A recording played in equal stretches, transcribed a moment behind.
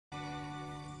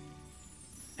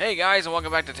Hey guys, and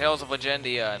welcome back to Tales of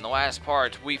Legendia. In the last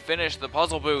part, we finished the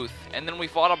puzzle booth, and then we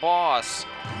fought a boss.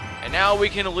 And now we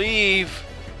can leave.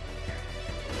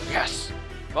 Yes.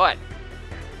 But,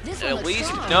 at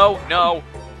least, no.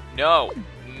 Nope,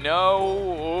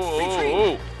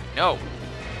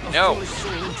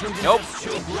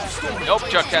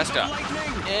 Chuck Testa.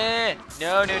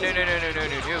 No.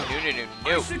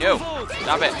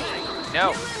 Stop it.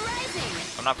 No.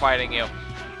 I'm not fighting you.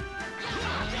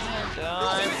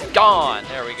 I'm gone.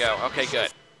 There we go. Okay,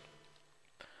 good.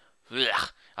 Ugh.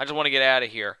 I just want to get out of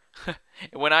here.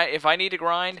 If I need to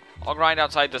grind, I'll grind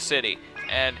outside the city.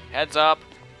 And heads up,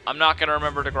 I'm not gonna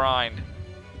remember to grind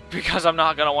because I'm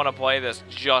not gonna want to play this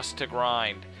just to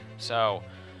grind. So,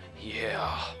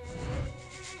 yeah.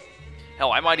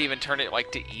 Hell, I might even turn it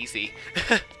like to easy,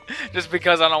 just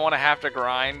because I don't want to have to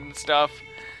grind and stuff.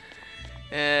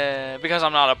 Because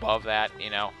I'm not above that, you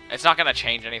know. It's not gonna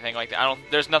change anything like that.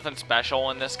 There's nothing special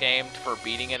in this game for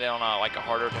beating it on like a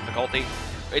harder difficulty.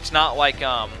 It's not like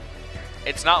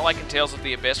in Tales of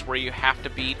the Abyss where you have to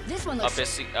beat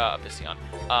Abyssion.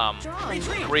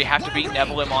 Where you have to beat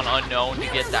Nebulum on Unknown to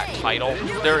get that title.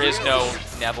 There is no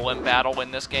Nebulum battle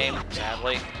in this game,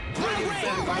 sadly. But,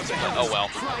 oh well.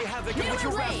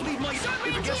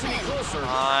 Come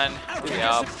on.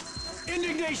 Yep.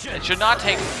 It should not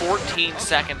take 14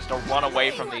 seconds to run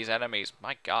away from these enemies.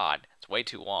 My god, it's way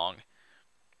too long.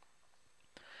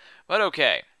 But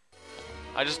okay.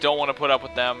 I just don't want to put up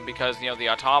with them because, you know, the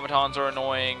automatons are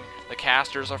annoying, the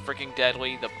casters are freaking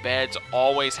deadly, the beds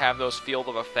always have those field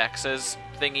of effects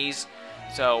thingies,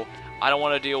 so I don't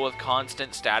want to deal with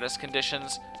constant status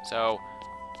conditions, so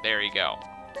there you go.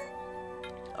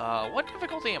 What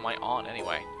difficulty am I on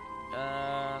anyway?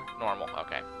 Normal,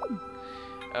 okay.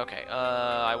 Okay,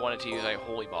 I wanted to use a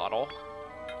holy bottle.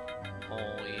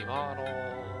 Holy bottle.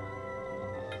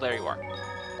 There you are.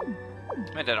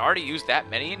 Man, did I already use that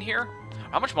many in here?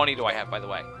 How much money do I have, by the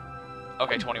way?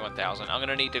 Okay, 21,000. I'm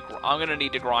gonna need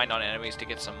to grind on enemies to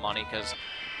get some money, because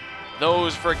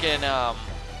those freaking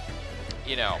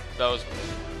you know, those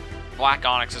black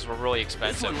onyxes were really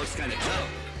expensive.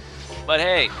 But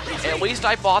hey, at least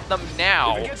I bought them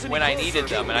now when I needed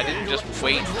them, and I didn't just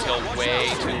wait until way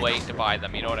too late to buy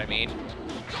them, you know what I mean?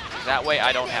 That way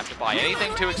I don't have to buy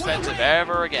anything too expensive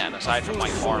ever again, aside from my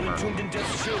armor.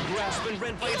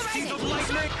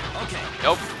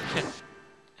 Nope.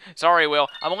 Sorry, Will.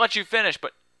 I'm gonna let you finish,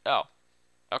 but... Oh.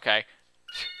 Okay.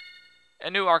 A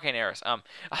new Arcane Heiress. I'm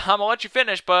gonna let you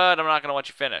finish, but I'm not gonna let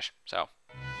you finish. So,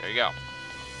 there you go.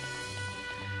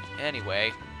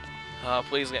 Anyway...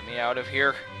 please get me out of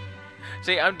here.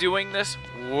 See, I'm doing this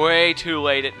way too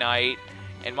late at night,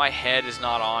 and my head is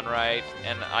not on right,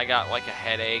 and I got like a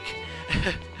headache.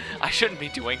 I shouldn't be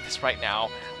doing this right now,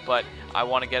 but I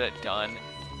want to get it done,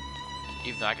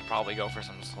 even though I could probably go for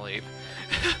some sleep.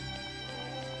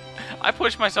 I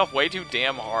pushed myself way too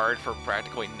damn hard for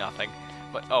practically nothing,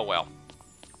 but oh well.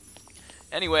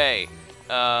 Anyway,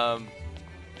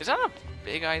 is that a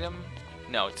big item?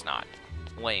 No, it's not.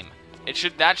 Lame.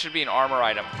 That should be an armor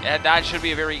item. That should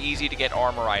be a very easy to get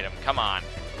armor item. Come on.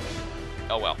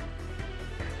 Oh well.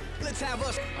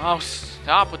 Oh,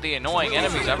 stop with the annoying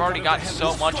enemies. I've already got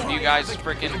so much of you guys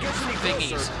freaking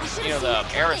thingies. You know, the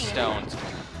Eris stones.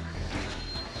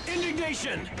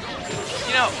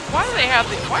 You know, why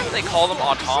do they call them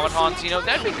automatons? You know,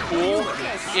 that'd be cool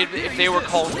if they were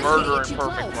called Murder and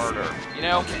Perfect Murder. You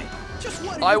know?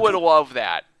 I would love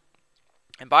that.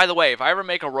 And by the way, if I ever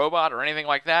make a robot or anything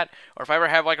like that, or if I ever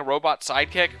have like a robot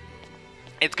sidekick,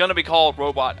 it's gonna be called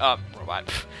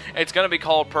it's gonna be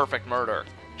called Perfect Murder,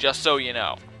 just so you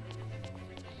know.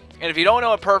 And if you don't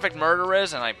know what Perfect Murder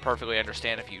is, and I perfectly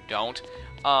understand if you don't,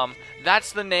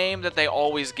 that's the name that they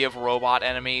always give robot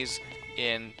enemies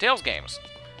in Tales games.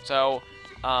 So,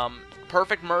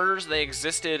 Perfect Murders, they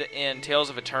existed in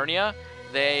Tales of Eternia,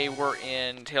 they were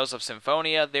in Tales of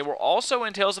Symphonia, they were also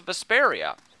in Tales of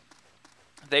Vesperia.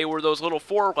 They were those little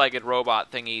four-legged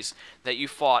robot thingies that you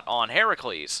fought on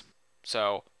Heracles.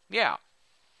 So, yeah.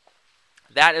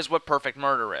 That is what Perfect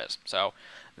Murder is. So,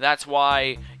 that's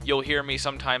why you'll hear me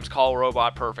sometimes call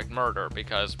robot Perfect Murder,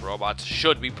 because robots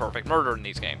should be perfect murder in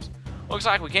these games. Looks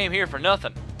like we came here for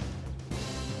nothing.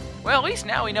 Well, at least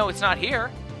now we know it's not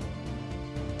here.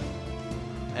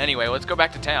 Anyway, let's go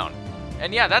back to town.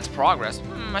 And yeah, that's progress.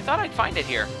 I thought I'd find it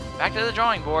here. Back to the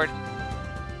drawing board.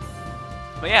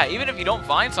 But yeah, even if you don't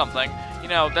find something, you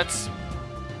know, that's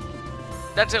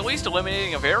at least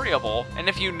eliminating a variable. And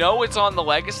if you know it's on the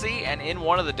Legacy and in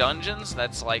one of the dungeons,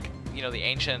 that's like, you know, the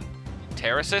ancient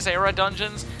Terrasis era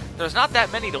dungeons, there's not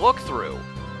that many to look through.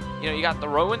 You know, you got the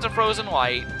Ruins of Frozen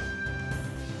Light.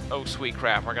 Oh, sweet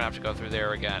crap, we're gonna have to go through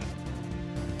there again.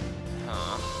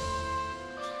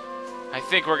 I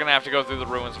think we're gonna have to go through the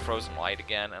ruins of Frozen Light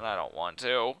again, and I don't want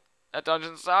to. That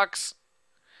dungeon sucks.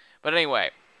 But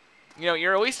anyway, you know,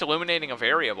 you're at least illuminating a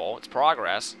variable. It's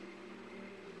progress.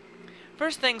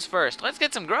 First things first, let's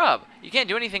get some grub. You can't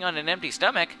do anything on an empty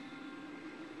stomach.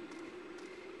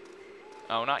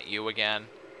 Oh, not you again.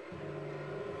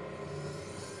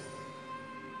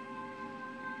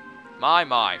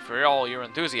 My, for all your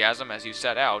enthusiasm as you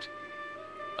set out.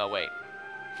 Oh, wait.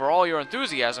 For all your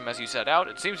enthusiasm as you set out,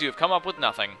 it seems you have come up with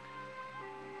nothing.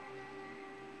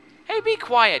 Hey, be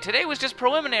quiet. Today was just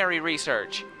preliminary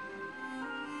research.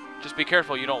 Just be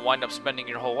careful you don't wind up spending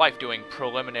your whole life doing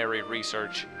preliminary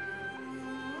research.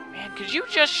 Man, could you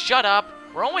just shut up?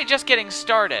 We're only just getting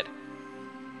started.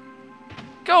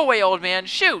 Go away, old man.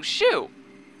 Shoo, shoo.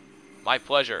 My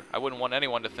pleasure. I wouldn't want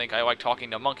anyone to think I like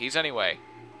talking to monkeys anyway.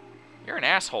 You're an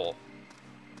asshole.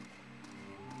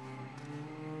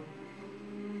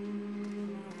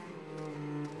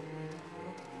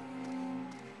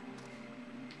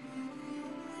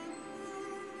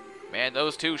 Man,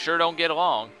 those two sure don't get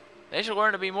along. They should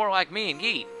learn to be more like me and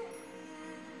Geet.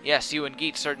 Yes, you and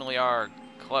Geet certainly are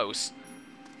close.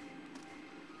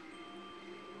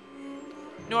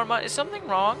 Norma, is something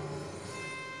wrong?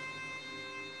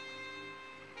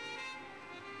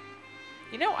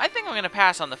 You know, I think I'm going to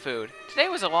pass on the food. Today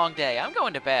was a long day. I'm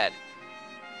going to bed.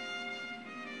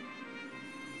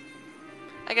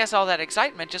 I guess all that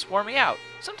excitement just wore me out.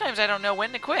 Sometimes I don't know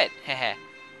when to quit. Heh.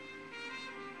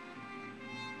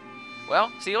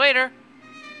 Well, see you later.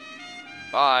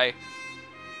 Bye.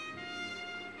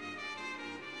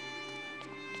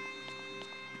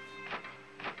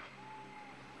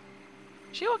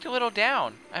 She looked a little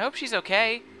down. I hope she's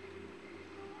okay.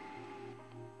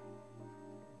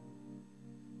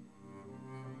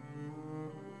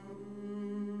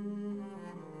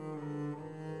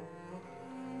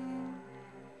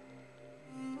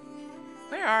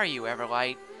 Where are you,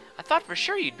 Everlight? I thought for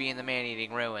sure you'd be in the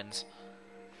man-eating ruins.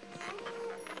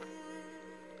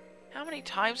 How many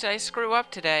times did I screw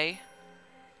up today?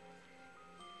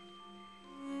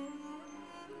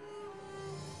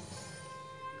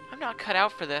 I'm not cut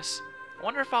out for this. I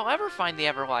wonder if I'll ever find the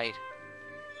Everlight.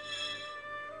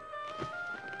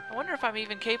 I wonder if I'm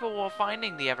even capable of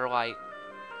finding the Everlight.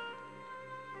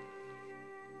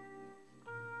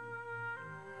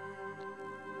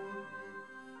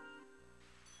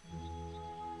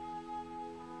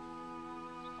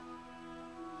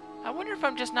 I wonder if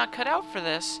I'm just not cut out for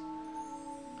this.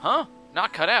 Huh?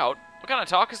 Not cut out? What kind of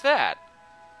talk is that?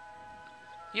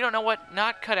 You don't know what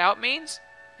not cut out means?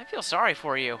 I feel sorry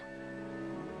for you.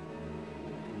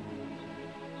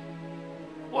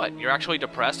 What, you're actually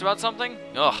depressed about something?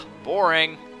 Ugh,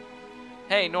 boring.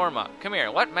 Hey, Norma, come here.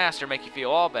 Let Master make you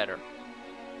feel all better.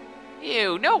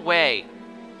 Ew, no way.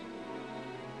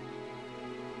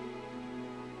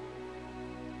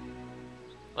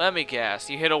 Let me guess,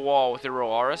 you hit a wall with your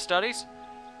Rolaris studies?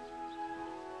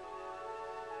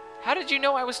 How did you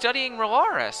know I was studying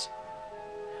Rolaris?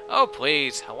 Oh,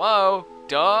 please. Hello?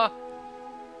 Duh.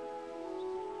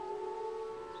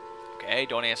 Okay,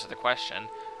 don't answer the question.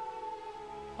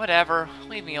 Whatever.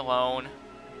 Leave me alone.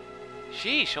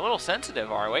 Sheesh, a little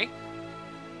sensitive, are we?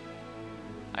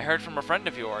 I heard from a friend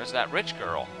of yours, that rich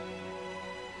girl.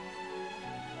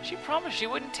 She promised she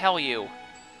wouldn't tell you.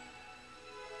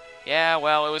 Yeah,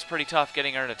 well, it was pretty tough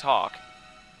getting her to talk.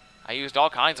 I used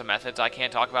all kinds of methods I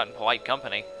can't talk about in polite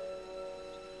company.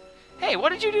 Hey, what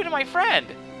did you do to my friend?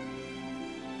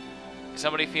 Is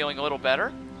somebody feeling a little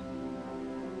better?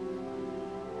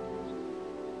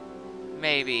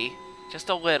 Maybe. Just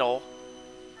a little.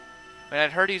 When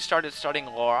I'd heard you started studying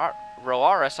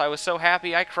Rolaris, I was so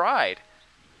happy I cried.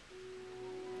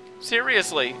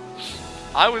 Seriously.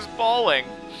 I was bawling.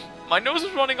 My nose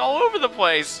was running all over the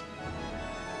place.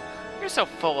 You're so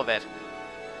full of it.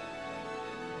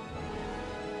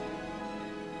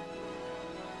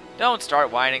 Don't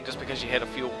start whining just because you hit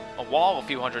a wall a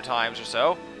few hundred times or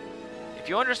so. If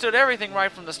you understood everything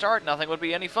right from the start, nothing would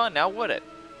be any fun, now would it?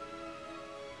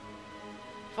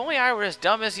 If only I were as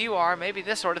dumb as you are, maybe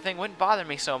this sort of thing wouldn't bother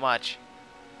me so much.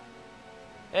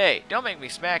 Hey, don't make me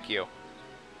smack you.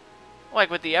 Like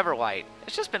with the Everlight,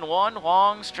 it's just been one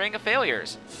long string of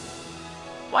failures.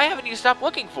 Why haven't you stopped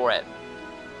looking for it?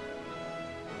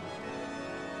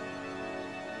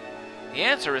 The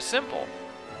answer is simple.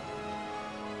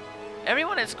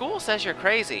 Everyone at school says you're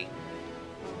crazy.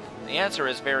 The answer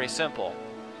is very simple.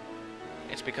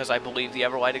 It's because I believe the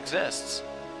Everlight exists.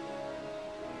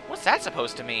 What's that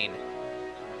supposed to mean?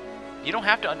 You don't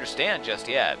have to understand just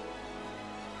yet.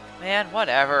 Man,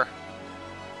 whatever.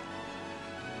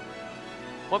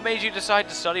 What made you decide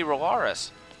to study Rolaris?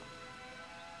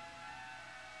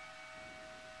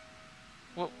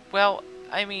 Well,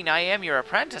 I mean, I am your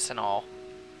apprentice and all.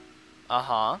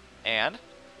 Uh-huh. And?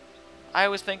 I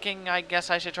was thinking, I guess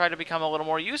I should try to become a little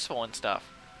more useful and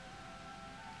stuff.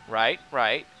 Right,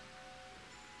 right.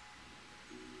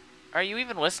 Are you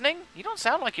even listening? You don't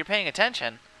sound like you're paying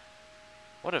attention.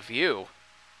 What a view.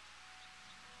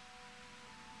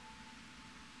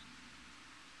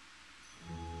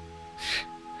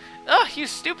 Ugh, you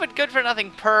stupid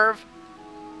good-for-nothing perv.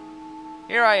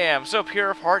 Here I am, so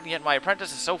pure of heart, and yet my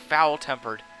apprentice is so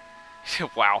foul-tempered.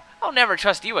 Wow, I'll never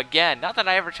trust you again. Not that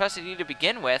I ever trusted you to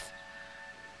begin with.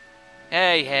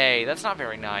 Hey, hey, that's not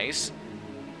very nice.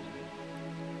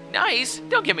 Nice?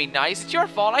 Don't give me nice. It's your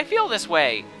fault I feel this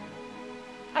way.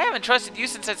 I haven't trusted you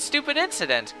since that stupid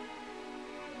incident.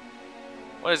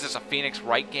 What is this, a Phoenix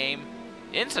Wright game?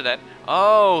 Incident?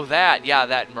 Oh, that. Yeah,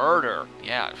 that murder.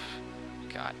 Yeah.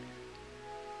 God.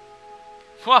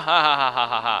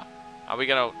 Ha. Are we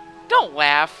gonna... Don't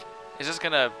laugh. Is this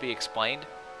gonna be explained?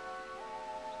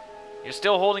 You're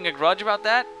still holding a grudge about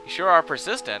that? You sure are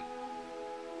persistent.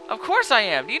 Of course I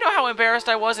am. Do you know how embarrassed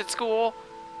I was at school?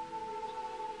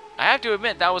 I have to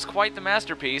admit, that was quite the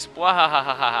masterpiece. Blah ha ha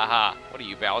ha ha ha. What are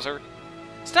you, Bowser?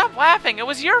 Stop laughing. It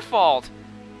was your fault.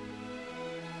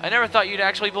 I never thought you'd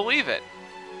actually believe it.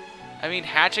 I mean,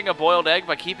 hatching a boiled egg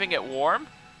by keeping it warm?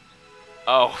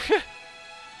 Oh.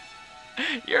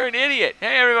 You're an idiot.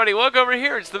 Hey, everybody, look over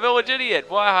here. It's the village idiot.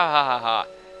 Blah ha ha ha ha.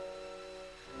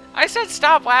 I said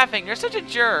stop laughing. You're such a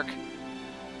jerk.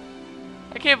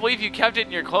 I can't believe you kept it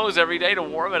in your clothes every day to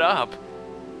warm it up.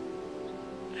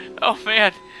 Oh,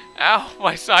 man. Ow,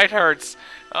 my side hurts.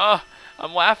 Oh,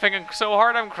 I'm laughing so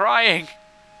hard I'm crying.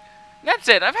 That's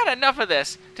it. I've had enough of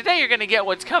this. Today you're going to get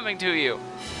what's coming to you.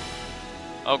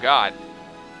 Oh, God.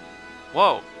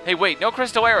 Whoa. Hey, wait. No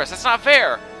Crystalaris. That's not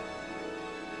fair.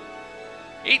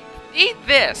 Eat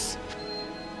this.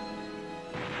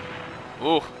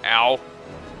 Ooh, ow.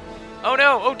 Oh,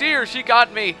 no. Oh, dear. She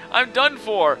got me. I'm done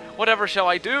for. Whatever shall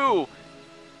I do?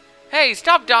 Hey,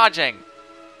 stop dodging.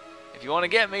 If you want to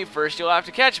get me, first you'll have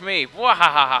to catch me.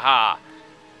 Wahahaha.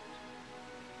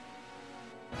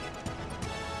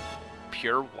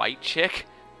 Pure white chick?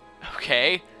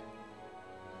 Okay.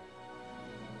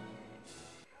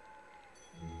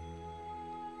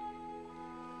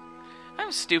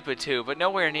 I'm stupid too, but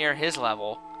nowhere near his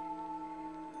level.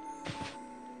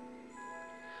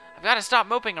 I've got to stop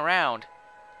moping around.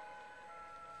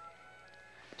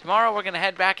 Tomorrow we're going to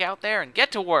head back out there and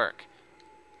get to work.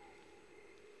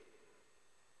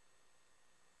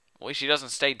 At least she doesn't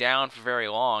stay down for very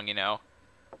long, you know.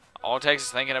 All it takes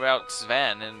is thinking about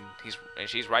Sven, and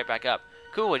she's right back up.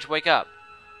 Coolidge, wake up.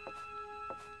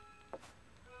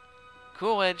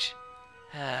 Coolidge.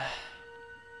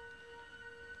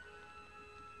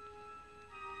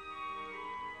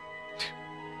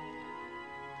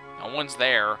 No one's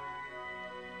there.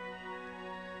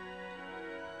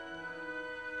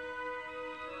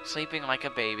 Sleeping like a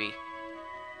baby.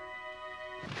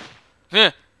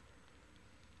 Huh?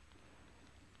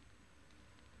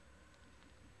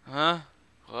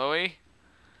 Chloe?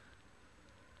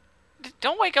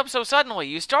 Don't wake up so suddenly.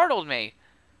 You startled me.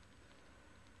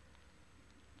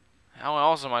 How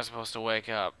else am I supposed to wake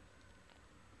up?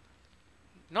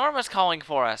 Norma's calling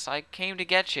for us. I came to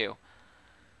get you.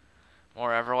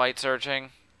 More Everlight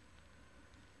searching.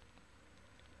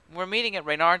 We're meeting at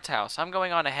Reynard's house. I'm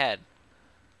going on ahead.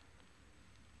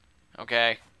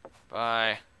 Okay.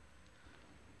 Bye.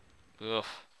 Ugh.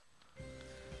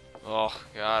 Oh,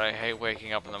 God, I hate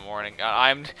waking up in the morning.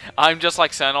 I'm just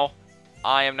like Senel.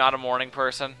 I am not a morning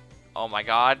person. Oh, my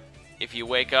God. If you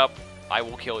wake up, I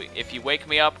will kill you. If you wake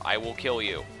me up, I will kill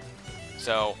you.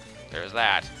 So, there's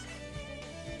that.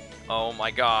 Oh, my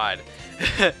God.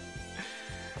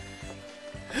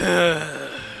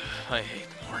 I hate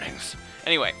mornings.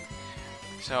 Anyway,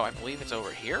 so I believe it's over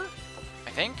here.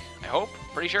 I think. I hope.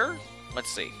 Pretty sure. Let's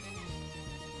see.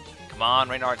 Come on,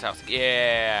 Reynard's house.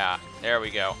 Yeah. There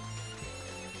we go.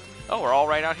 Oh, we're all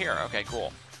right out here. Okay,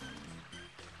 cool.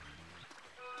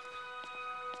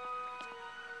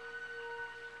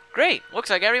 Great. Looks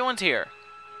like everyone's here.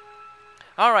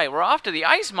 Alright, we're off to the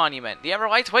ice monument. The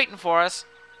Everlight's waiting for us.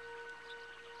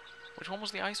 Which one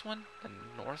was the ice one? The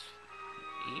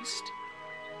northeast?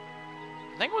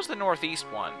 I think it was the northeast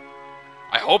one.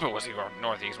 I hope it was the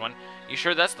northeast one. You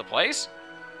sure that's the place?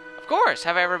 Of course.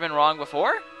 Have I ever been wrong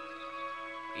before?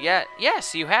 Yeah,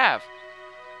 yes, you have.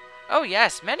 Oh,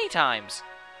 yes, many times.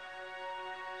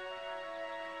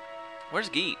 Where's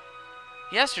Geet?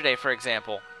 Yesterday, for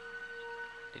example.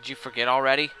 Did you forget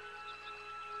already?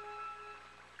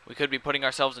 We could be putting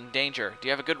ourselves in danger. Do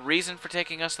you have a good reason for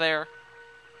taking us there?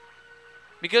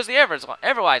 Because the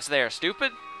Everlight's there,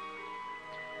 stupid.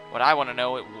 What I want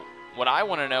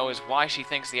to know is why she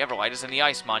thinks the Everlight is in the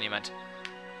ice monument.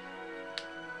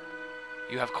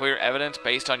 You have clear evidence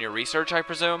based on your research, I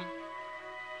presume?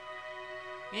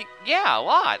 Yeah,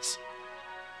 lots.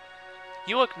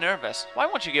 You look nervous. Why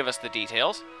won't you give us the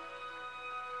details?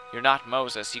 You're not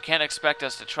Moses. You can't expect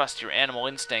us to trust your animal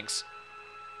instincts.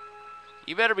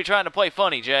 You better be trying to play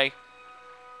funny, Jay.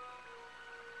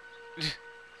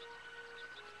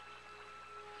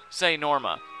 Say,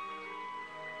 Norma.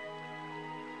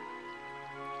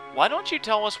 Why don't you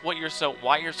tell us why you're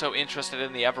so interested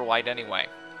in the Everlight anyway?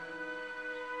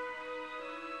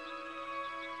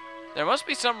 There must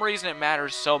be some reason it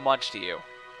matters so much to you.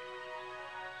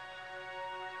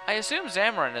 I assume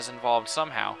Zamarin is involved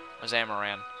somehow. Or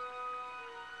Zamaran.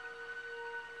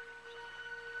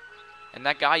 And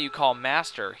that guy you call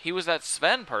Master, he was that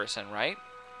Sven person, right?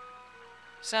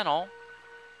 Senel.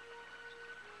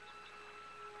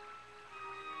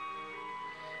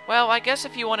 Well, I guess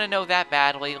if you want to know that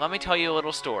badly, let me tell you a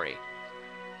little story.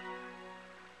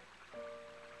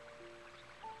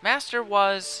 Master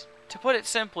was, to put it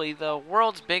simply, the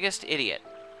world's biggest idiot.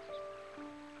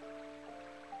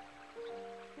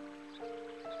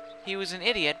 He was an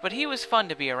idiot, but he was fun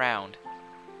to be around.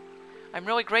 I'm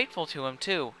really grateful to him,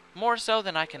 too, more so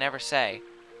than I can ever say.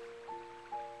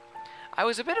 I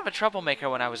was a bit of a troublemaker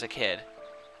when I was a kid.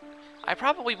 I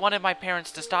probably wanted my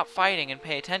parents to stop fighting and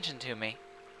pay attention to me.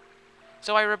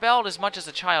 So I rebelled as much as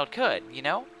a child could, you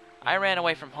know? I ran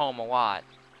away from home a lot.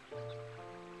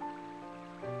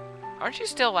 Aren't you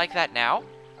still like that now?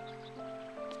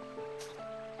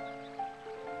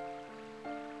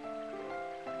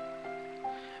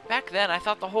 Back then, I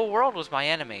thought the whole world was my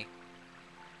enemy.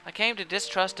 I came to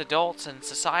distrust adults and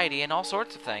society and all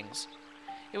sorts of things.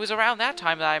 It was around that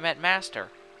time that I met Master.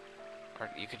 Or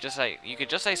you could just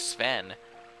say Sven.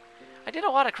 I did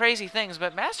a lot of crazy things,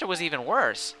 but Master was even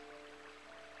worse.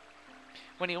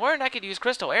 When he learned I could use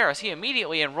Crystal Arrows, he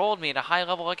immediately enrolled me in a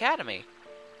high-level academy.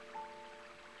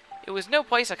 It was no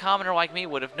place a commoner like me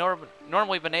would have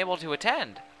normally been able to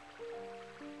attend.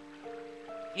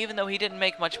 Even though he didn't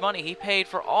make much money, he paid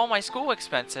for all my school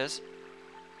expenses.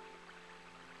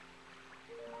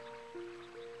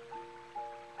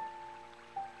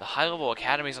 The high-level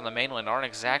academies on the mainland aren't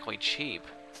exactly cheap.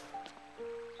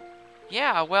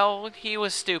 Yeah, well, he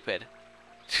was stupid.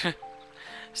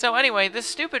 So anyway, this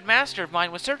stupid master of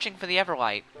mine was searching for the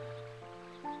Everlight.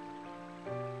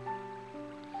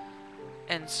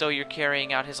 And so you're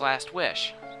carrying out his last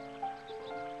wish.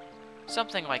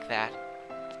 Something like that.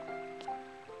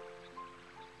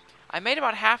 I made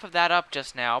about half of that up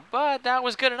just now, but that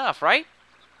was good enough, right?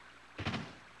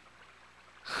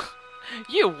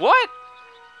 You what?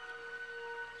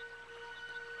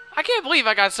 I can't believe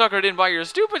I got suckered in by your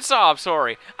stupid sob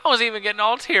story. I was even getting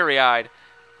all teary-eyed.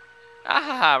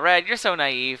 Ah, Red, you're so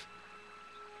naive.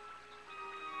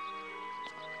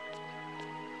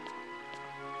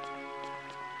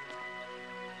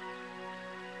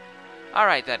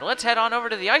 Alright then, let's head on over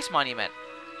to the ice monument.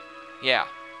 Yeah.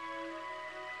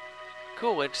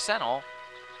 Coolidge, Senel.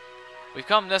 We've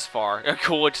come this far.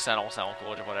 Coolidge, Senel,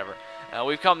 Coolidge, whatever.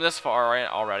 We've come this far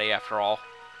already, after all.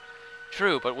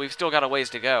 True, but we've still got a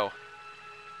ways to go.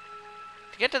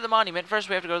 To get to the monument, first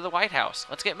we have to go to the White House.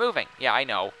 Let's get moving. Yeah, I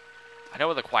know. I know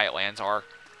where the Quiet Lands are.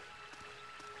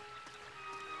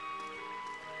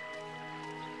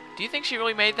 Do you think she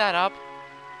really made that up?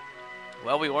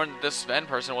 Well, we learned that this Sven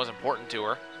person was important to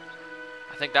her.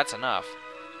 I think that's enough.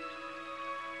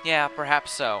 Yeah,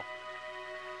 perhaps so.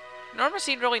 Norma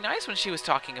seemed really nice when she was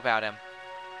talking about him.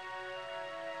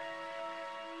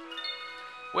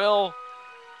 Will,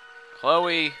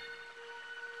 Chloe,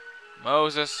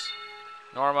 Moses,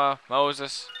 Norma,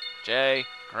 Moses, Jay,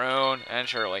 Groon, and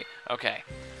Shirley. Okay.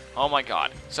 Oh my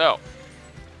god. So.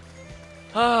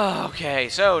 Okay,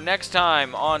 so next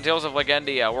time on Tales of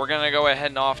Legendia, we're going to go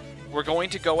ahead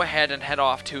and head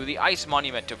off to the Ice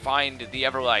Monument to find the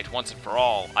Everlight once and for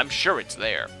all. I'm sure it's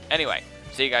there. Anyway,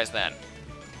 see you guys then.